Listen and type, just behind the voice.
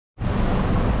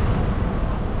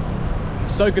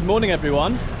So good morning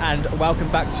everyone, and welcome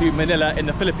back to Manila in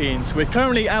the Philippines. We're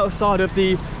currently outside of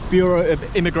the Bureau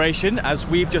of Immigration as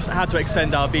we've just had to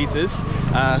extend our visas.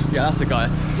 Yeah, that's the guy.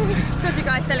 Such a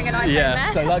guy selling an iPhone yeah,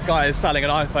 there. So that guy is selling an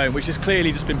iPhone, which has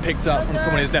clearly just been picked up from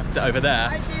someone who's left it over there.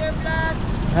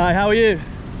 Hi, how are you?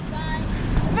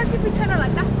 Imagine if we turn around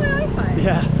like, that's my iPhone.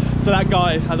 Yeah, so that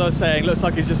guy, as I was saying, looks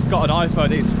like he's just got an iPhone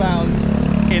that he's found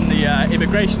in the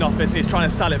immigration office and he's trying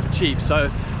to sell it for cheap,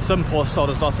 so some poor sod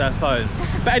has lost their phone.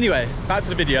 But anyway, back to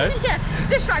the video. Yeah,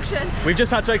 distraction. We've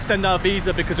just had to extend our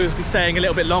visa because we'll be staying a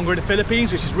little bit longer in the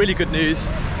Philippines, which is really good news.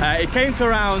 It came to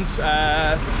around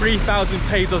 3,000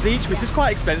 pesos each, which is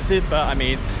quite expensive, but I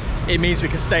mean, it means we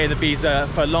can stay in the visa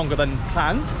for longer than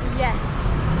planned. Yes.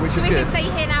 Which so is we good. can stay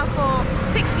here now for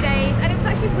 60 days, and it was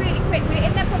actually really quick. We were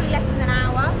in there probably less than an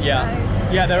hour. Yeah,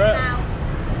 so yeah, there are,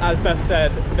 as Beth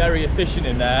said, very efficient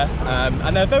in there,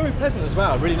 and they're very pleasant as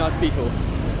well, really nice people.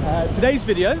 Today's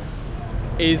video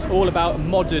is all about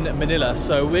modern Manila,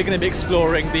 so we're going to be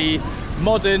exploring the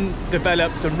modern,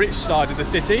 developed and rich side of the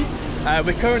city.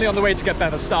 We're currently on the way to get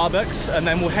Beth a Starbucks, and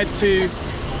then we'll head to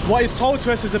what is told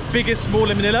to us is the biggest mall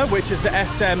in Manila, which is the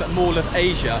SM Mall of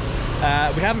Asia.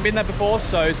 We haven't been there before,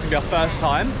 so it's going to be our first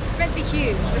time. It's meant to be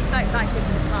huge. We're so excited for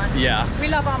this time. Yeah. We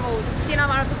love our malls. If you've seen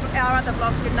our other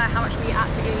vlogs, you know how much we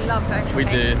absolutely love going shopping. We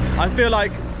do. I feel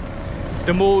like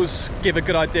the malls give a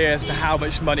good idea as to how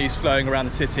much money is flowing around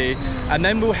the city, and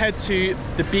then we'll head to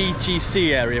the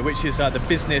BGC area, which is the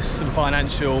business and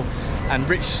financial and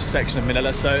rich section of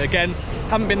Manila. So again,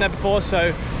 haven't been there before,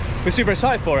 so we're super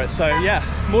excited for it. So yeah,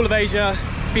 Mall of Asia,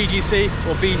 BGC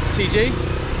or BCG,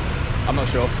 I'm not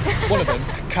sure, one of them.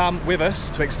 Come with us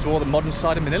to explore the modern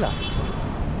side of Manila.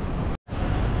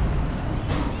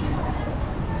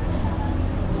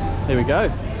 Here we go.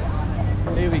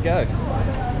 Here we go.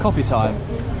 Coffee time.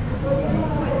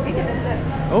 It's bigger than it looks.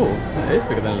 Oh, it is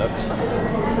bigger than it looks. Can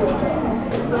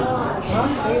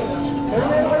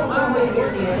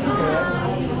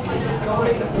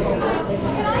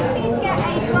I please get a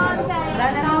grande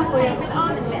latte with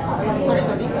almond milk? Sorry. A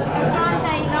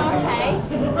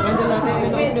grande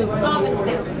latte with almond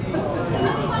milk.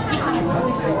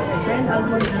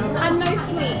 And no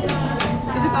sweets.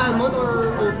 Is it almond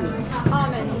or oat milk?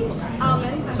 Almonds.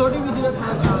 Almonds. Sorry, we do not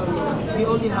have, we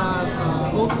only have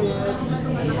oat milk,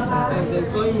 and then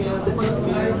soy milk,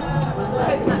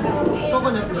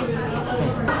 coconut milk.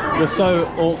 You're so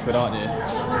awkward, aren't you?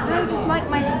 I just like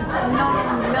my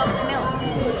non-milk milk.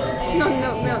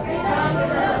 Non-milk milk.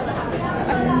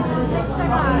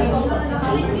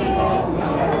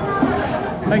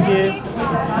 Thank you.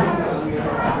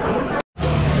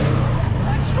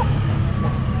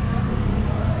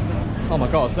 Oh my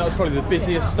gosh, that was probably the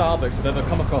busiest Starbucks I've ever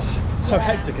come across. So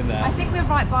hectic in there. I think we're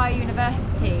right by a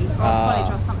university or a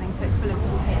college or something, so it's full of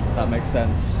people here. That makes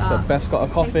sense. But Beth's got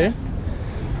a coffee.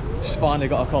 She's finally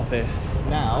got a coffee.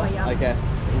 Now, I guess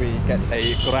we get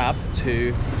a grab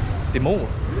to the mall.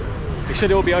 It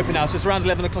should all be open now, so it's around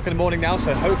 11 o'clock in the morning now,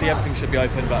 so hopefully everything should be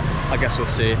open, but I guess we'll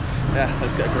see. Yeah,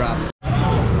 let's get a grab.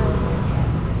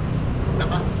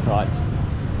 Right,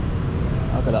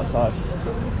 I'll go that side.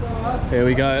 Here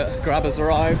we go, grab has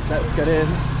arrived, let's get in.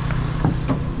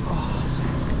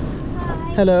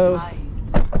 Oh. Hello. Hi.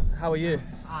 How are you?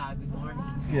 Good morning.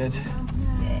 Good.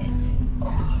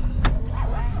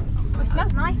 It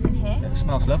smells nice in here. It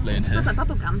smells lovely in It here. smells like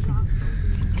bubble gum. Do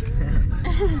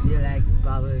you like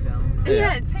bubble gum?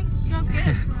 Yeah, it smells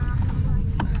good.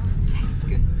 Tastes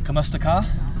good. Kamusta ka?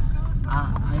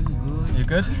 I'm good. You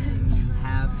good?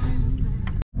 Happy.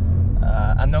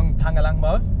 Anong pangalan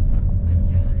mo? I'm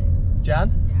John. Jan?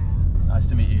 Yeah. Nice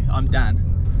to meet you. I'm Dan.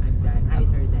 I'm Dan. Hi,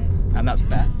 sir Dan. And that's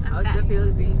Beth. How's the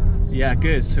Philippines? Yeah,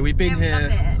 good. So we've been Yeah, we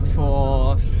loved here it.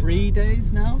 for 3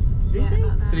 days now? 3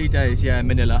 days? 3 days, yeah, in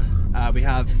Manila. We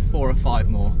have 4 or 5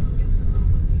 more.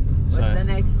 What's the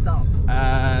next stop?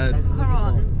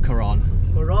 Coron. Coron.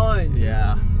 Coron.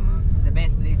 Yeah. It's the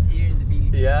best place here in the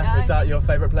Philippines. Yeah, is that your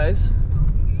favourite place?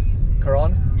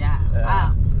 Coron? Yeah.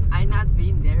 Yeah. I've not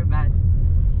been there, but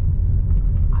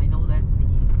I know that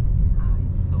place.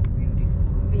 It's so beautiful.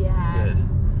 Yeah. Good.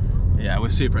 Yeah, we're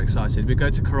super excited. We go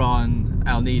to Coron,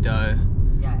 El Nido,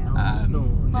 Yeah. No.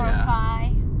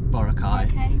 Boracay. Boracay,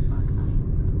 Okay.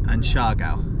 and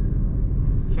Siargao.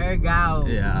 Siargao.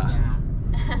 Yeah.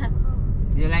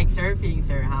 Do you like surfing,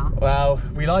 sir? Huh? Well,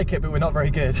 we like it, but we're not very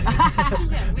good.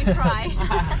 Yeah, we try.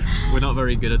 We're not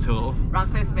very good at all.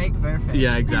 Practice make perfect.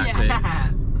 Yeah, exactly. Yeah.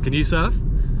 Can you surf?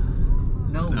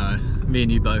 No. No, me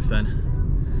and you both then.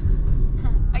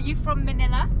 Are you from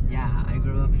Manila? Yeah, I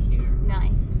grew up here.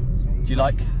 Nice. Do you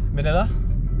like Manila?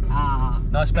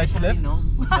 Nice place to live? No.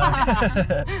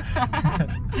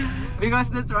 Because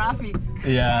the traffic.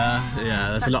 Yeah,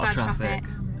 there's a lot of traffic.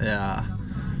 Yeah.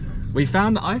 We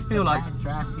found that I feel like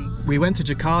traffic. we went to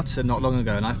Jakarta not long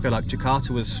ago and I feel like Jakarta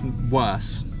was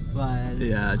worse. But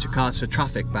Yeah, Jakarta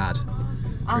traffic bad.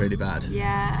 Really bad.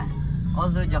 Yeah.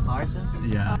 also Jakarta.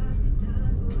 Yeah.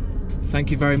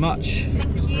 Thank you very much.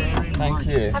 Thank you. Thank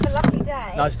you. Have a lovely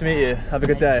day. Nice to meet you. Have a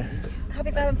good day.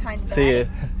 Happy Valentine's Day. See you.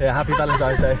 Yeah, happy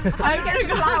Valentine's Day. I get some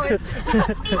flowers.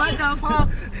 What the fuck?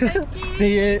 Thank you.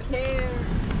 See you.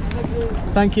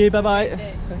 Thank you. Bye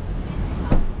bye.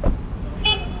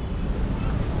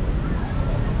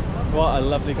 What a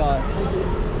lovely guy.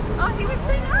 Oh, he was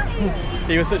so nice.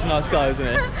 He was such a nice guy, wasn't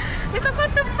he? He's like,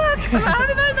 what the fuck?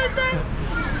 Happy Valentine's Day.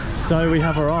 So we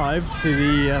have arrived to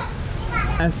the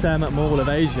SM Mall of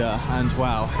Asia and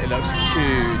wow, it looks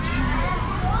huge.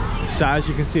 So as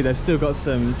you can see, they've still got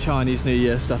some Chinese New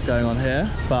Year stuff going on here,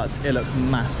 but it looks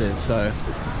massive. So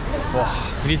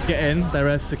we need to get in. There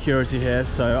is security here,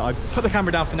 so I put the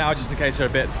camera down for now just in case they're a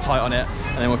bit tight on it,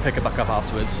 and then we'll pick it back up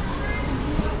afterwards.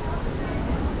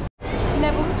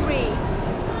 Level 3.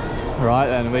 Right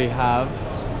then, we have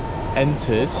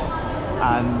entered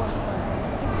and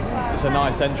it's a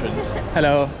nice entrance.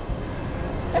 Hello.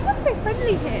 Everyone's so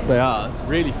friendly here. They are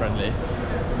really friendly.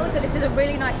 Also, this is a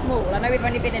really nice mall. I know we've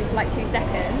only been in for like 2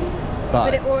 seconds,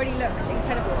 but it already looks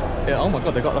incredible. Yeah, oh my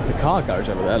god, they've got like a car garage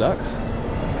over there, look.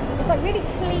 It's like really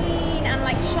clean and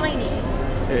like shiny.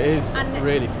 It is And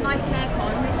really clean. nice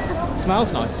aircon.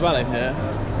 Smells nice as well in here.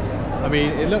 I mean,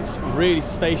 it looks really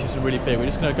spacious and really big. We're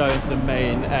just going to go into the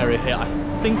main area here. I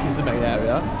think it's the main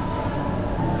area.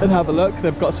 And have a look.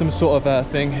 They've got some sort of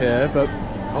thing here, but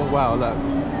oh wow, look.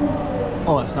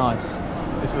 Oh, that's nice.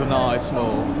 This is a nice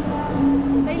mall.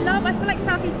 They love, I feel like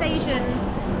Southeast Asian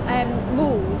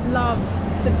malls love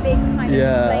the big kind of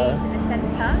displays in the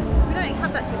centre. We don't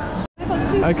have that too much. We've got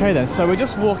super Okay then, so we're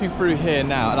just walking through here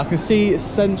now and I can see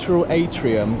Central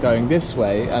Atrium going this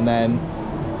way and then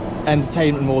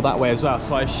Entertainment Mall that way as well.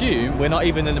 So I assume we're not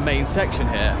even in the main section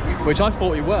here, which I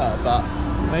thought we were, but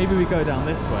maybe we go down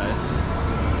this way.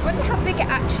 I wonder how big it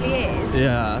actually is.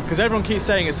 Yeah, because everyone keeps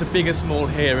saying it's the biggest mall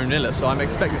here in Manila, so I'm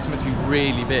expecting something to be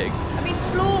really big. I mean,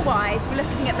 floor-wise, we're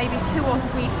looking at maybe 2 or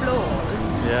 3 floors.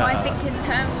 Yeah. But I think in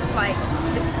terms of like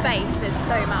the space, there's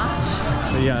so much.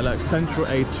 But yeah, like Central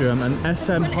Atrium and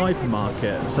SM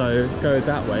Hypermarket, so go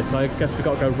that way. So I guess we've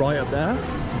got to go right up there.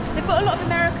 They've got a lot of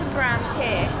American brands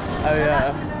here. Oh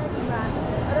yeah. That's an American brand. I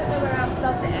don't know where else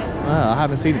does it. Oh, I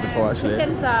haven't seen it before actually.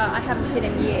 Since I haven't seen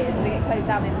it in years. I think it closed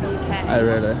down in the UK. Oh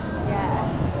really? Yeah.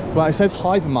 Well, it says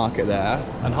hypermarket there,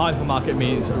 and hypermarket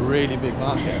means a really big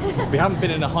market. We haven't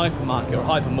been in a hypermarket or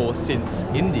hypermall since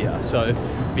India, so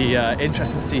it'd be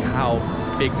interesting to see how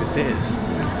big this is.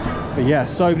 But yeah,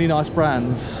 so many nice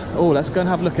brands. Oh, let's go and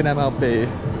have a look in MLB.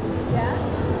 Yeah.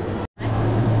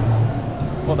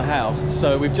 What the hell?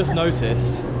 So we've just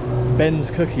noticed Ben's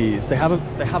Cookies. They have a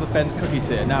Ben's Cookies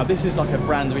here. Now this is like a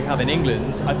brand we have in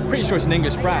England. I'm pretty sure it's an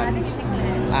English brand. Yeah, I think it's English.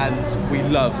 And we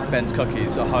love Ben's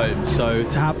Cookies at home, so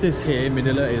to have this here in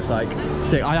Manila is like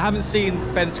sick. I haven't seen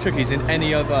Ben's Cookies in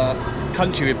any other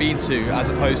country we've been to as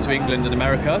opposed to England and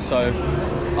America, so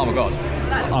oh my god,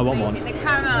 That I want amazing. one. The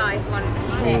caramelised one is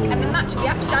sick. Ooh. And the matcha,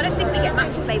 I don't think we get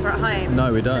matcha flavour at home.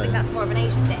 No, we I don't. think that's more of an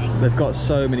Asian thing. They've got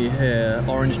so many here.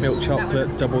 Orange milk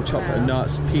chocolate, double chocolate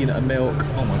nuts, peanut and milk.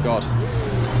 Oh my god.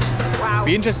 Wow.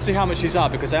 Be interested to see how much these are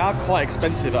because they are quite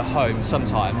expensive at home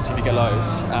sometimes if you get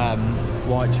loads.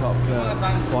 White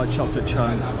chocolate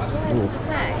chunk. What did you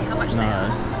say? How much they are?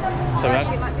 No. So Or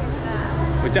actually, it might be over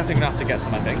there. we're definitely gonna have to get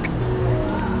some, I think.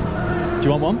 Do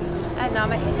you want one? No,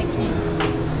 I'm okay, thank you.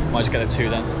 Might just get the 2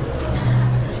 then.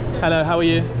 Hello, how are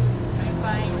you? I'm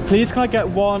fine. Please can I get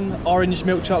 1 orange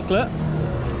milk chocolate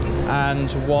and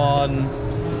 1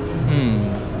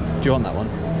 do you want that one?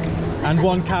 And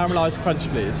 1 caramelised crunch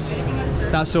please.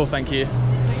 That's all, thank you.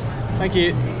 Thank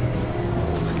you.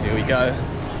 Here we go.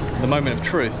 The moment of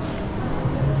truth. Should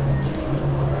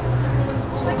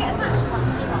I get a matcha one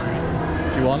to try?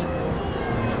 Do you want?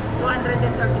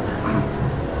 230.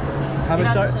 How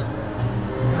much, sorry?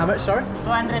 How much, sorry?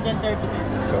 230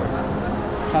 pesos.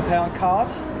 Can I pay on card?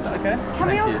 Is that okay? Can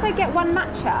we Thank you. also get 1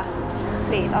 matcha?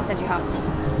 Please, I'll send you half.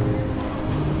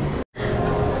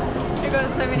 We've got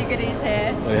so many goodies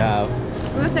here. We have.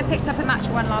 We also picked up a matcha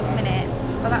one last minute.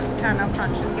 Well, that's the caramel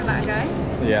crunch. Should we give that a go?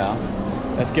 Yeah.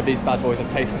 Let's give these bad boys a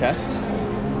taste test. Do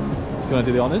you want to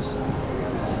do the honours? Is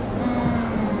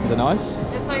it nice?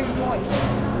 It's so moist.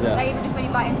 Yeah. Like even just when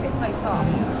you bite into it, it's so soft.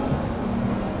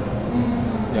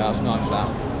 Yeah, that's nice that.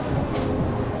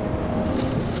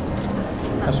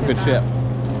 That's some good that. shit.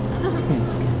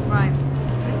 Right.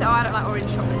 This Oh, I don't like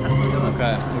orange chocolates, that's all yours.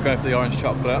 Okay, we'll go for the orange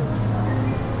chocolate.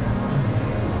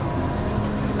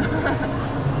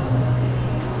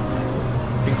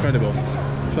 Incredible.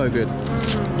 So good.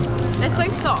 They're so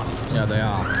soft. Yeah, they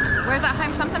are. Whereas at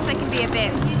home, sometimes they can be a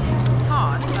bit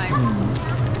hard, so.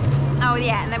 Oh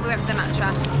yeah, and then we went for the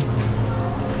matcha.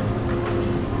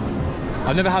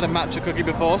 I've never had a matcha cookie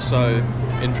before, so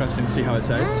interesting to see how it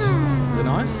tastes. Is it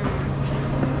nice?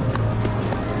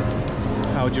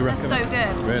 How would you That's recommend? so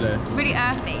good. Really? It's really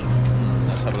earthy.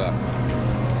 Let's have a look.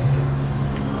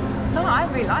 No, I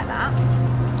really like that.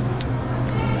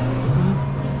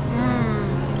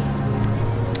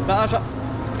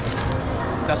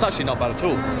 That's actually not bad at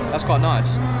all. That's quite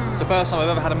nice. It's the first time I've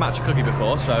ever had a matcha cookie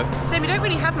before, so. So we don't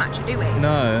really have matcha, do we?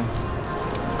 No.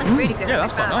 That's really good. Yeah,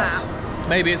 that's quite nice.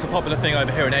 Maybe it's a popular thing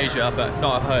over here in Asia, but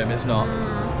not at home, it's not.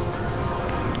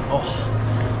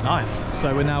 Oh, nice.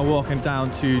 So we're now walking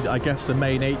down to, I guess, the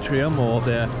main atrium or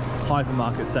the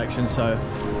hypermarket section, so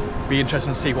be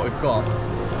interesting to see what we've got.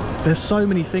 There's so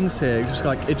many things here, just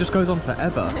like, it just goes on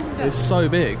forever. It's so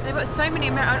big. They've got so many,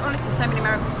 honestly, so many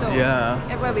American stores. Yeah.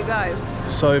 Everywhere we go.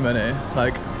 So many.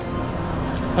 Like,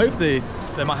 hopefully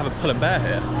they might have a pull and bear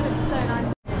here. That looks so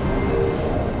nice.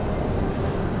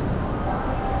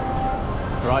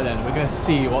 Right then, we're going to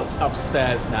see what's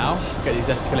upstairs now, get these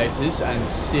escalators and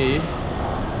see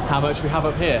how much we have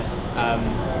up here.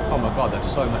 Oh my god,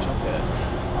 there's so much up here.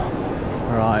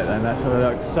 Right then, let's have a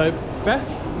look. So Beth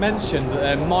mentioned that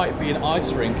there might be an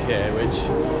ice rink here, which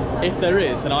if there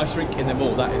is an ice rink in the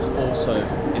mall, that is also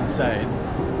insane.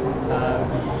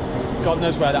 God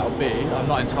knows where that will be, I'm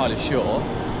not entirely sure,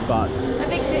 but... I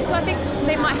think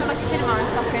they might have like a cinema and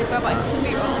stuff here as well, but I could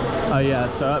be wrong. Oh yeah,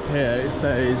 so up here it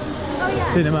says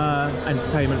Cinema,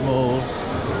 Entertainment Mall,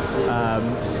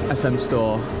 SM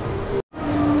Store.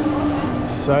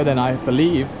 So then I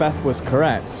believe Beth was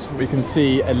correct. We can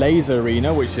see a laser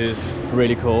arena, which is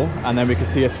really cool, and then we can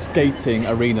see a skating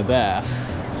arena there.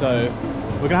 So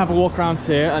we're gonna have a walk around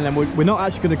here, and then we're not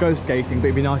actually gonna go skating, but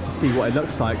it'd be nice to see what it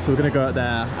looks like. So we're gonna go out there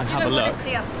and have a look. You don't want to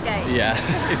see us skate.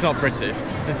 Yeah, it's not pretty.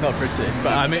 It's not pretty,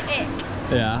 but I mean,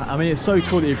 yeah, I mean it's so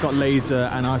cool that you've got laser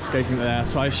and ice skating there.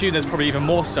 So I assume there's probably even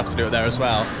more stuff to do there as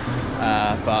well.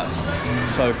 But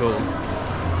so cool.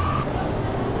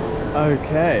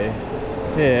 Okay.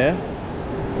 Here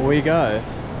we go.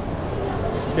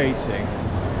 Skating.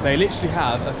 They literally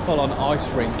have a full-on ice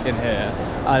rink in here,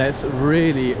 and it's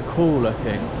really cool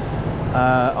looking.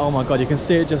 Oh my god, you can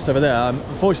see it just over there.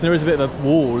 Unfortunately, there is a bit of a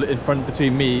wall in front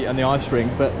between me and the ice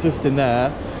rink, but just in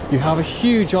there, you have a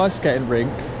huge ice skating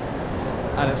rink,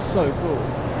 and it's so cool.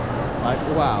 Like,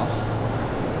 wow.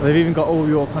 They've even got all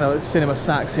your kind of cinema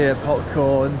snacks here,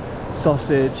 popcorn,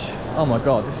 sausage. Oh my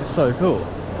god, this is so cool.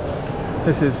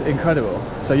 This is incredible.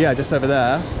 So yeah, just over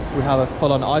there, we have a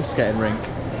full-on ice skating rink.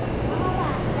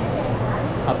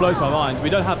 That blows my mind. We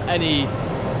don't have any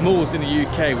malls in the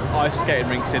UK with ice skating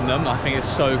rinks in them. I think it's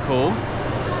so cool.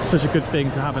 Such a good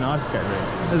thing to have an ice skating rink,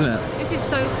 isn't it? This is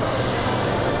so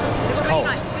cool. It's really cold.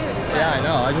 nice food as well. Yeah, I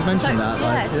know. I just mentioned that. Yeah,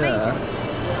 like, it's amazing.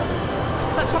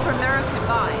 It's like proper American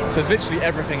vibe. So it's literally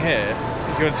everything here.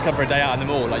 If you want to come for a day out in the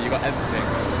mall, like you got everything.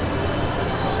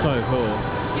 So cool.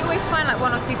 You always find like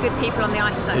one or two good people on the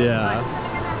ice though. Yeah.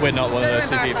 Like, we're not one of those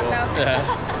two people. Yeah.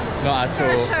 Not at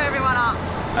all. Show everyone up.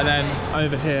 And then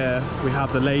over here we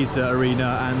have the laser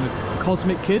arena and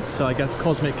Cosmic Kids. So I guess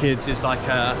Cosmic Kids is like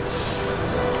a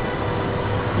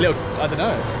little, I don't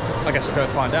know. I guess we'll go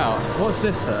and find out. What's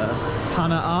this?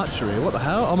 Hannah Archery. What the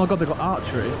hell? Oh my god, they've got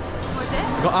archery. What is it?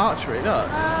 They've got archery, look.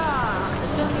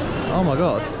 Ah. Oh my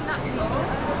god. Never seen that before.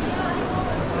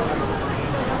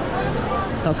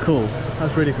 That's cool.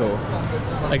 That's really cool.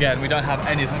 Again, we don't have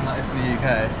anything like this in the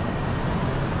UK.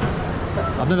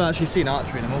 I've never actually seen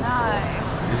archery in a mall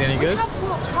before. Is it any good? We have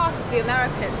walked past the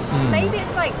Americans. Maybe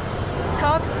it's like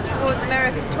targeted towards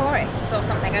American tourists or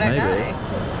something. I don't know.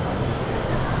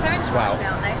 So international,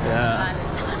 aren't they? Yeah.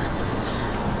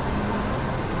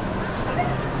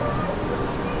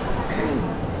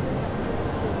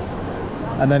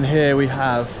 And then here we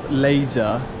have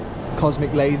laser,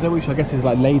 Cosmic Laser, which I guess is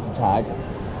like laser tag.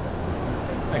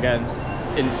 Again,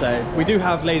 insane. We do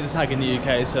have laser tag in the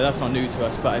UK, so that's not new to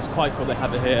us, but it's quite cool they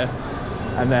have it here.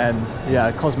 And then,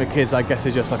 yeah, Cosmic Kids, I guess,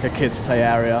 is just like a kids play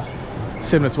area,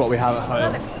 similar to what we have at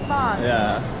home. That looks fun.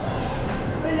 Yeah.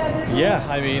 Yeah,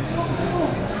 I mean,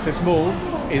 this mall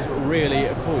is really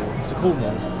cool. It's a cool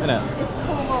mall, isn't it? It's a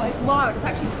cool mall. It's wild. It's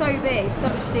actually so big. So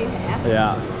much to do here.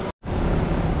 Yeah.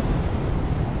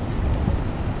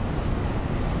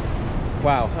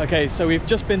 Wow, okay, so we've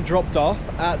just been dropped off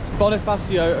at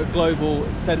Bonifacio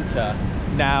Global City.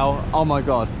 Now, oh my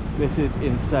god, this is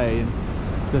insane.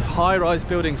 The high-rise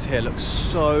buildings here look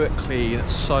so clean,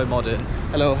 so modern.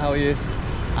 Hello, how are you?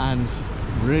 And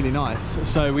really nice.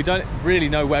 So we don't really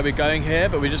know where we're going here,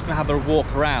 but we're just gonna have a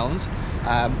walk around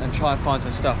and try and find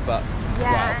some stuff. But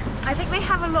yeah, wow. I think they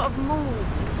have a lot of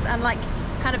malls and like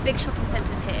kind of big shopping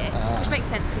centres here, which makes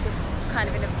sense because you're kind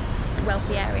of in a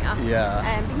wealthy area.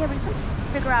 Yeah. But yeah, we're just gonna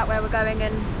figure out where we're going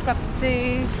and grab some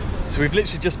food. So we've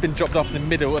literally just been dropped off in the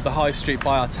middle of the high street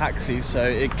by our taxi, so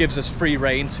it gives us free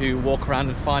reign to walk around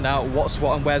and find out what's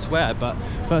what and where's where. But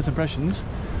first impressions,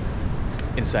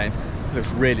 insane. It looks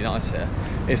really nice here.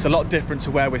 It's a lot different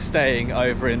to where we're staying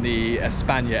over in the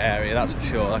España area, that's for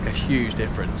sure, like a huge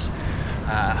difference.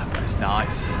 But it's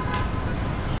nice.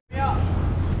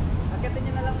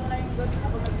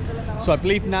 So I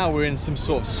believe now we're in some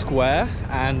sort of square,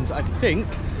 and I think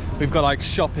we've got like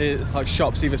shops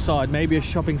either side, maybe a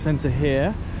shopping centre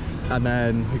here, and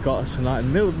then we've got some like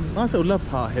nice little love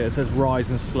heart here. It says Rise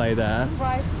and Slay there.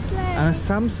 Rise and Slay. And a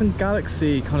Samsung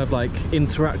Galaxy kind of like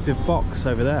interactive box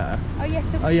over there. Oh yes,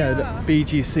 so oh yeah, the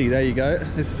BGC, there you go.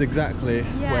 This is exactly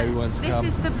where we want to come.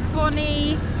 This is the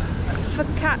Bonifacio.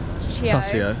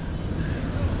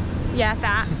 Yeah,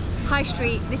 that. High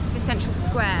Street, this is the central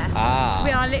square. So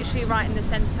we are literally right in the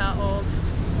centre of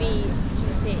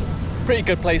BGC. Pretty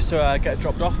good place to get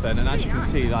dropped off then, and as you can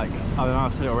see, like, I mean,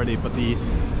 I've said it already, but the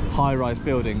high-rise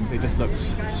buildings, it just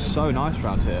looks so nice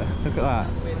around here. Look at that.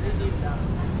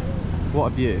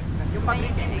 What a view.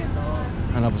 Amazing.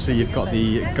 And obviously you've got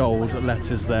the gold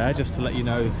letters there, just to let you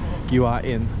know you are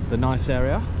in the nice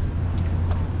area.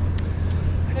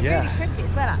 They're really pretty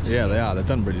as well, actually. Yeah, they are. They're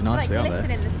done really nicely, like, aren't they?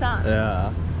 glisten in the sun.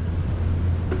 Yeah.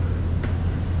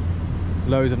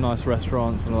 Loads of nice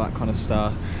restaurants and all that kind of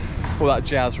stuff. All that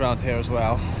jazz around here as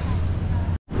well.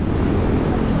 Yes,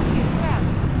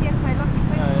 I love the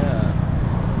place. Oh,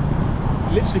 yeah.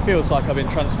 It literally feels like I've been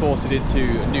transported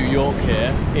into New York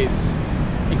here. It's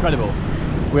incredible.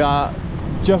 We are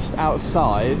just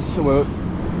outside, so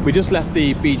we just left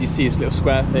the BGC's little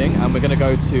square thing, and we're going to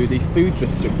go to the food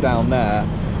district down there,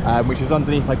 which is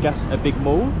underneath, I guess, a big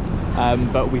mall.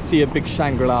 But we see a big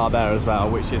Shangri-La there as well,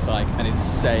 which is like an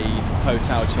insane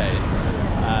hotel chain.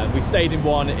 We stayed in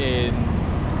one in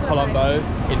Colombo,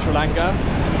 in Tralanga.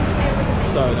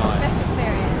 So nice. Best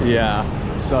experience. Yeah.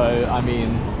 So I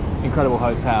mean, incredible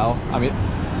hotel. I mean,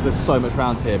 there's so much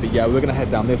around here, but yeah, we're gonna head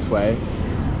down this way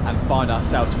and find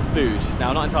ourselves some food. Now,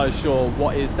 I'm not entirely sure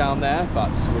what is down there,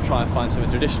 but we'll try and find some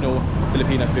traditional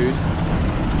Filipino food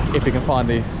if we can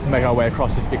finally make our way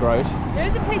across this big road. There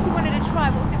is a place we wanted to try.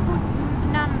 What was it called?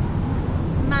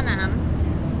 Manam?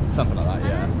 Something like that,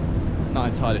 yeah. Not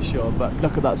entirely sure, but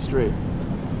look at that street.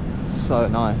 So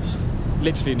nice.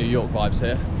 Literally New York vibes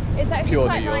here. It's actually Pure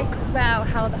quite New York. nice as well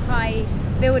how the high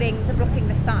buildings are blocking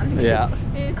the sun. Yeah,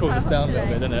 It cools us down a little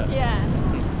bit, doesn't it? Yeah.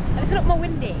 And it's a lot more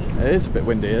windy. It is a bit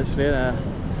windy, actually, yeah.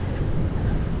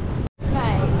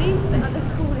 Okay, these are the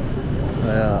coolest.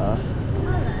 They are.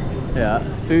 Hello. Yeah,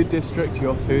 food district,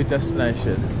 your food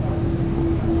destination.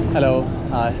 Hello,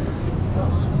 hi.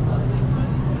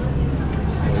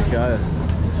 There we go.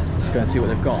 Let's go and see what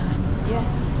they've got.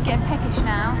 Yes, getting peckish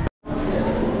now.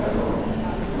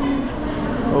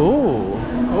 Oh,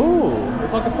 oh,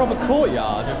 it's like a proper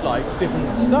courtyard of like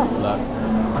different stuff, look.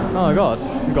 Oh my god,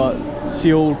 we've got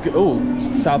Seoul,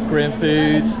 South Korean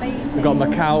food, we've got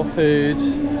Macau food,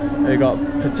 we've got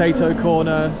potato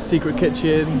corner, secret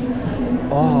kitchen.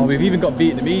 Oh, we've even got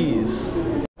Vietnamese.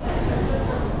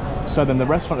 So then the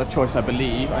restaurant of choice, I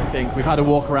believe, I think, we've had a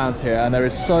walk around here and there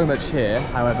is so much here.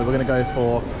 However, we're gonna go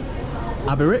for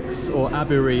Abirix or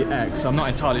Abiri X. I'm not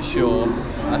entirely sure.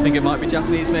 I think it might be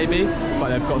Japanese maybe, but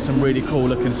they've got some really cool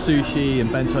looking sushi and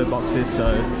bento boxes.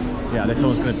 So yeah, this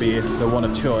one's gonna be the one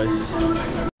of choice.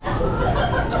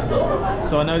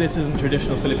 So I know this isn't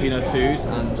traditional Filipino food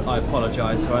and I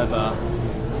apologize. However,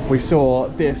 we saw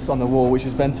this on the wall, which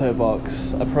is bento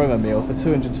box, a promo meal for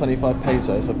 225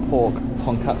 pesos for pork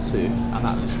tonkatsu, and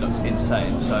that just looks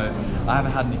insane. So I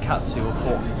haven't had any katsu or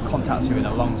pork kontatsu in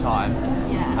a long time.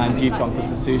 Yeah. And you've gone for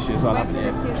some sushi as well, haven't The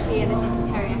you? sushi and the chicken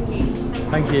teriyaki.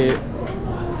 Thank you.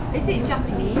 Is it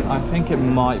Japanese? I think it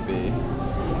might be.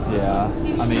 Yeah.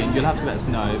 I mean, you'll have to let us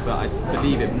know, but I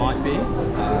believe it might be.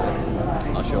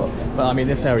 Not sure. But I mean,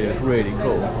 this area is really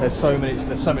cool. There's so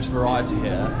much variety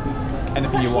here.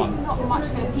 Anything you want. Not much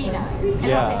Filipino.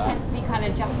 Yeah. It tends to be kind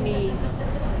of Japanese,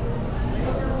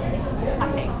 I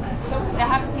think. I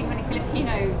haven't seen many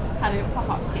Filipino kind of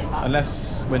pop-ups here. But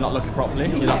Unless we're not looking properly.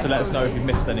 You'll have to let us know if you've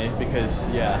missed any, because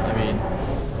yeah, I mean,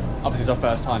 obviously it's our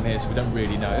first time here, so we don't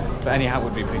really know. But any help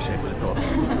would be appreciated, of course.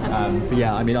 But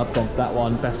yeah, I mean, I've gone for that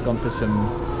one. Beth's gone for some.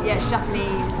 yeah, it's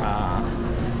Japanese.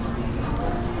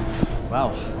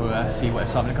 well, we'll see what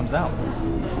excitement comes out.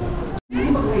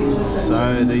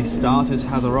 So the starters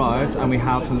has arrived and we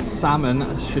have some salmon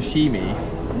sashimi,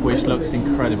 which looks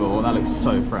incredible. That looks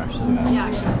so fresh, doesn't it? Yeah,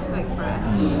 it's so fresh.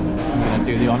 I'm gonna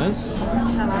do the honours.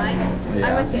 Shall I? Yeah.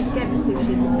 I always get scared of sushi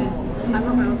because I'm not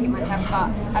going to repeat myself, but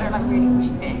I don't like really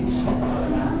fishy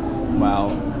fish. Well,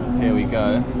 here we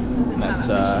go. Let's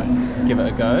give it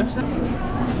a go.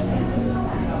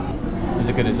 Is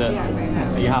it good, is it?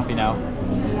 Yeah. Are you happy now?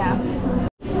 Yeah.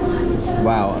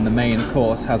 Wow, and the main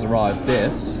course has arrived.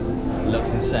 This looks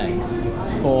insane.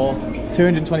 For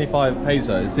 225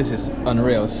 pesos, this is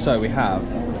unreal. So we have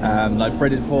like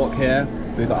breaded pork here,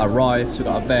 we've got our rice, we've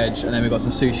got our veg, and then we've got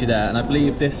some sushi there. And I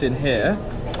believe this in here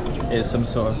is some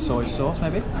sort of soy sauce,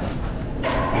 maybe?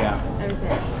 Yeah. That is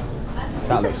it.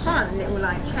 That These looks are fun little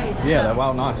like trays. Yeah, they're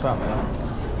well nice, aren't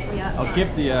they? Yeah, I'll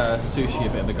give the sushi a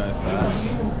bit of a go first.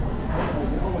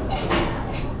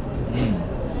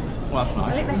 Well, that's I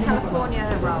nice. think they're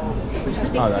California rolls, which I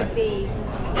think could be,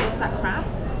 what's that, crab?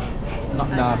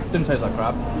 No, didn't taste like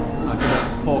crab. I'll give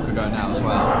it pork a go now as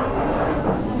well.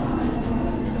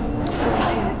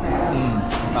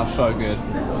 That's so good.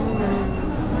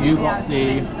 You got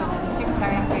the chicken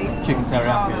teriyaki. chicken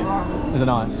teriyaki. Is it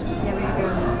nice? Yeah, really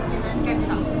good. Go for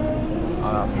some.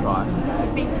 I'll have to try.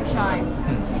 It's being too shy.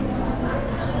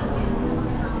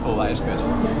 Oh, that is good.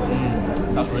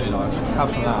 That's really nice. Have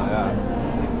some of that,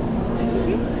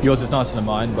 yeah. Yours is nicer than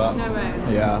mine, but No way.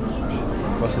 yeah.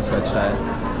 What's this going to say?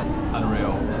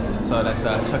 Unreal. So let's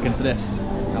tuck into this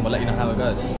and we'll let you know how it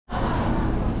goes.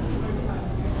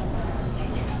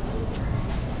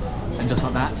 And just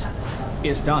like that,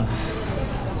 it's done.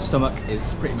 Stomach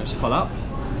is pretty much full up.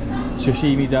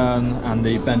 Sashimi done and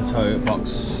the bento box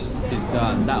is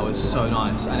done. That was so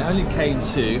nice. And it only came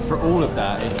to, for all of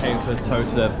that, it came to a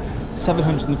total of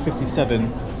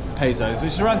 757 pesos,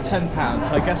 which is around £10.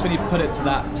 So I guess when you put it to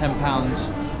that,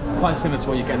 £10, quite similar to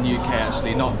what you get in the UK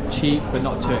actually. Not cheap, but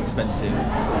not too expensive.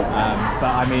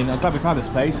 But I mean, I'm glad we found this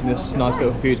place in this nice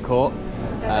little food court.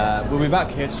 We'll be back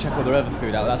here to check all the other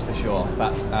food out, that's for sure.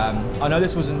 But I know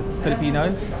this wasn't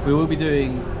Filipino. We will be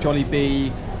doing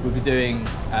Jollibee, we'll be doing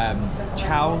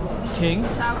Chow King.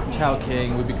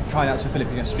 We'll be trying out some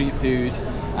Filipino street food,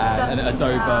 and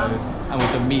adobo, and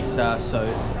we've done misa. So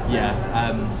yeah,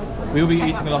 we will be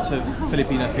eating a lot of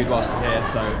Filipino food whilst we're here,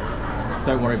 so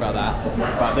don't worry about that.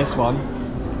 But this one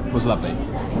was lovely,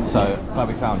 so glad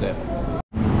we found it.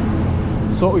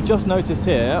 So what we just noticed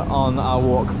here on our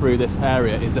walk through this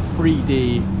area is a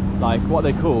 3D, like what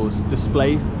they call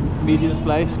display, media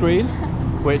display screen,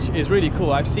 which is really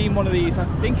cool. I've seen one of these, I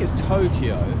think it's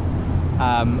Tokyo,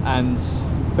 and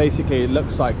basically it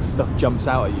looks like stuff jumps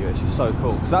out at you, which is so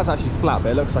cool. Because that's actually flat, but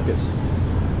it looks like it's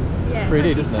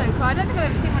 3D, doesn't it? So cool. I don't think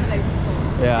I've ever seen one of those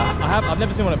before. Yeah, I've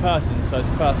never seen one in person, so it's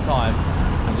the first time.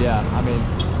 And yeah, I mean,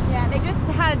 yeah, they just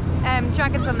had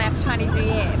dragons on there for Chinese New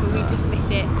Year, but we just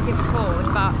missed it to record.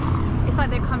 But it's like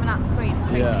they're coming out the screen. It's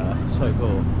crazy. Yeah, so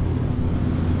cool.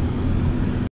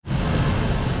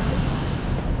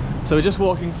 So we're just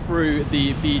walking through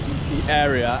the BGC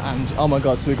area, and oh my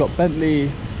god, so we've got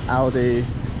Bentley, Audi,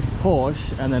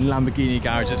 Porsche, and then Lamborghini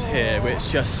garages here, which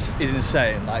just is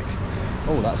insane. Like,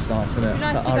 oh, that's nice, isn't it?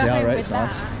 Nice That to go Audi home R8 with is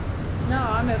nice. that. No,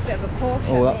 I'm a bit of a Porsche.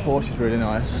 Oh, that Porsche is really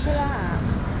nice. Look at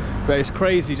that. But it's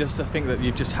crazy just to think that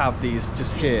you just have these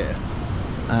just here,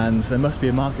 and there must be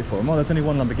a market for them. Oh, there's only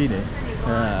one Lamborghini.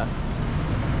 Yeah.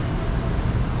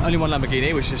 Only one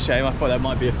Lamborghini, which is a shame. I thought there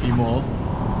might be a few more.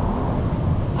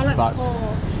 I like But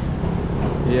Porsche.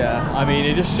 yeah, I mean,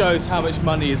 it just shows how much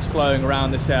money is flowing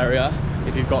around this area.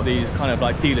 If you've got these kind of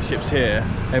like dealerships here,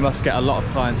 they must get a lot of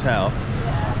clientele.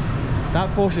 Yeah.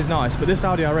 That Porsche is nice, but this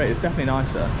Audi R8 is definitely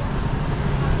nicer.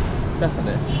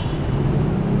 Definitely.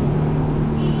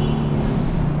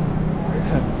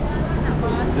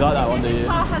 Do you like that one, do you? This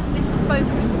car hasn't been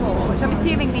spoken before, which I'm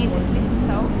assuming means it's been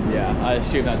sold. Yeah, I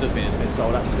assume that does mean it's been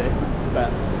sold actually.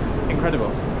 But incredible.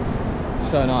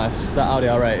 So nice. That Audi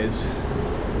R8 is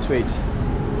sweet.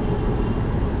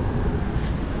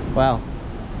 Wow.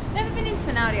 Never been into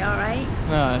an Audi R8.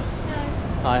 No. No.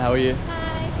 Hi, how are you?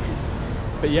 Hi.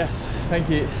 But yes, thank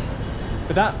you.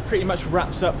 But that pretty much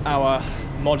wraps up our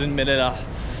modern Manila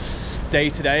day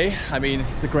today. I mean,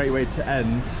 it's a great way to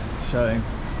end, showing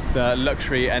the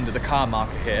luxury end of the car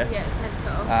market here. Yeah, it's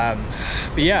mental.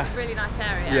 But yeah, It's a really nice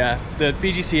area. yeah, the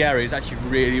BGC area is actually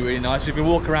really, really nice. We've been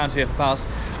walking around here for the past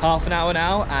half an hour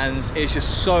now, and it's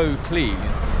just so clean.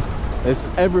 There's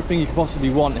everything you could possibly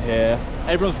want here.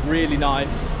 Everyone's really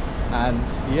nice, and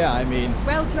yeah, I mean,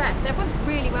 Well dressed. Everyone's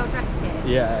really well dressed here.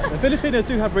 yeah, the Filipinos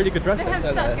do have really good dress They sense,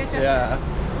 have don't such they? good dress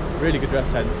Yeah, really good dress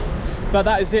sense. But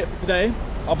that is it for today.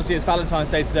 Obviously it's Valentine's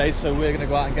Day today, so we're going to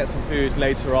go out and get some food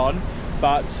later on.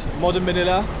 But modern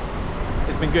Manila,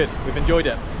 it's been good. We've enjoyed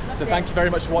it. So thank you very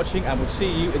much for watching, and we'll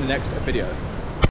see you in the next video.